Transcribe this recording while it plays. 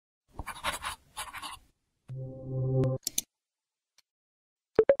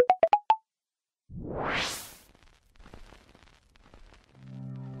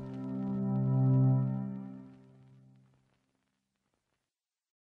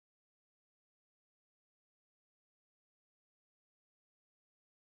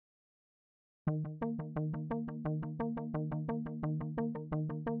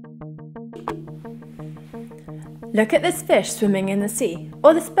Look at this fish swimming in the sea,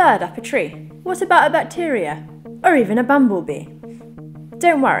 or this bird up a tree. What about a bacteria? Or even a bumblebee?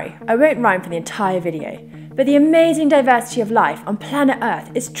 Don't worry, I won't rhyme for the entire video, but the amazing diversity of life on planet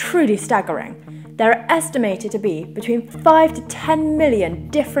Earth is truly staggering. There are estimated to be between 5 to 10 million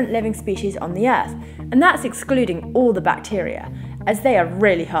different living species on the Earth, and that's excluding all the bacteria, as they are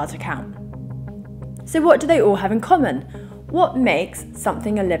really hard to count. So what do they all have in common? What makes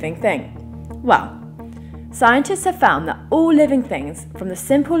something a living thing? Well, scientists have found that all living things, from the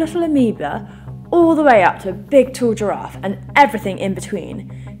simple little amoeba all the way up to a big tall giraffe and everything in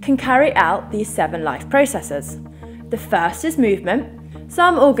between, can carry out these 7 life processes. The first is movement.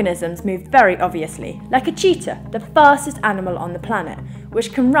 Some organisms move very obviously, like a cheetah, the fastest animal on the planet,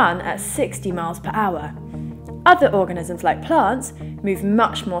 which can run at 60 miles per hour. Other organisms, like plants, move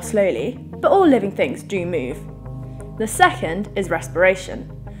much more slowly, but all living things do move. The second is respiration.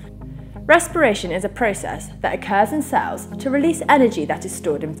 Respiration is a process that occurs in cells to release energy that is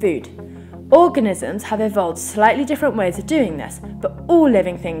stored in food. Organisms have evolved slightly different ways of doing this, but all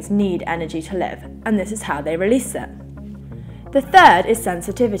living things need energy to live, and this is how they release it. The third is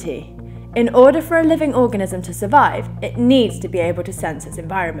sensitivity. In order for a living organism to survive, it needs to be able to sense its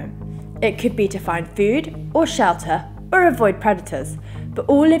environment. It could be to find food or shelter or avoid predators, but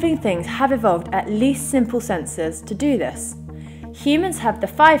all living things have evolved at least simple senses to do this. Humans have the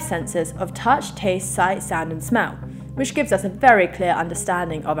 5 senses of touch, taste, sight, sound and smell, which gives us a very clear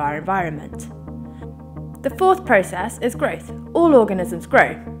understanding of our environment. The fourth process is growth. All organisms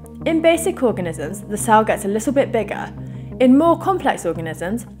grow. In basic organisms, the cell gets a little bit bigger. In more complex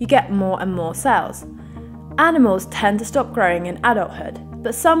organisms, you get more and more cells. Animals tend to stop growing in adulthood,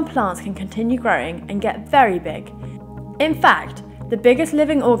 but some plants can continue growing and get very big. In fact, the biggest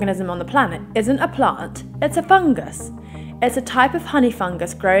living organism on the planet isn't a plant, it's a fungus. It's a type of honey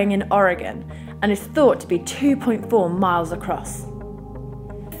fungus growing in Oregon and is thought to be 2.4 miles across.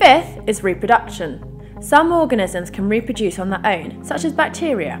 Fifth is reproduction. Some organisms can reproduce on their own, such as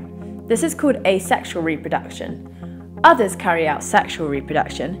bacteria. This is called asexual reproduction. Others carry out sexual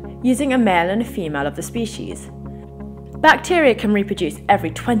reproduction using a male and a female of the species. Bacteria can reproduce every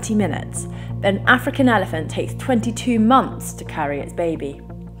 20 minutes, but an African elephant takes 22 months to carry its baby.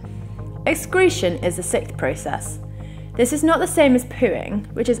 Excretion is the 6th process. This is not the same as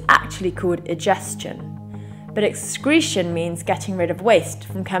pooing, which is actually called egestion. But excretion means getting rid of waste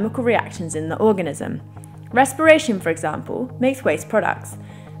from chemical reactions in the organism. Respiration, for example, makes waste products,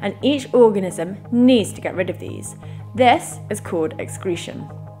 and each organism needs to get rid of these. This is called excretion.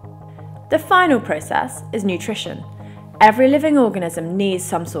 The final process is nutrition. Every living organism needs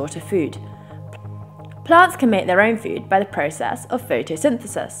some sort of food. Plants can make their own food by the process of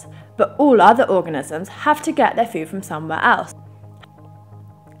photosynthesis, but all other organisms have to get their food from somewhere else.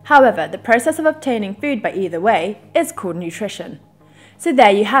 However, the process of obtaining food by either way is called nutrition. So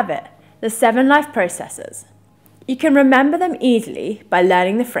there you have it, the 7 life processes. You can remember them easily by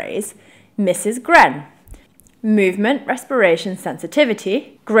learning the phrase Mrs. Gren. Movement, respiration,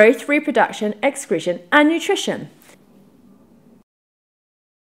 sensitivity, growth, reproduction, excretion, and nutrition.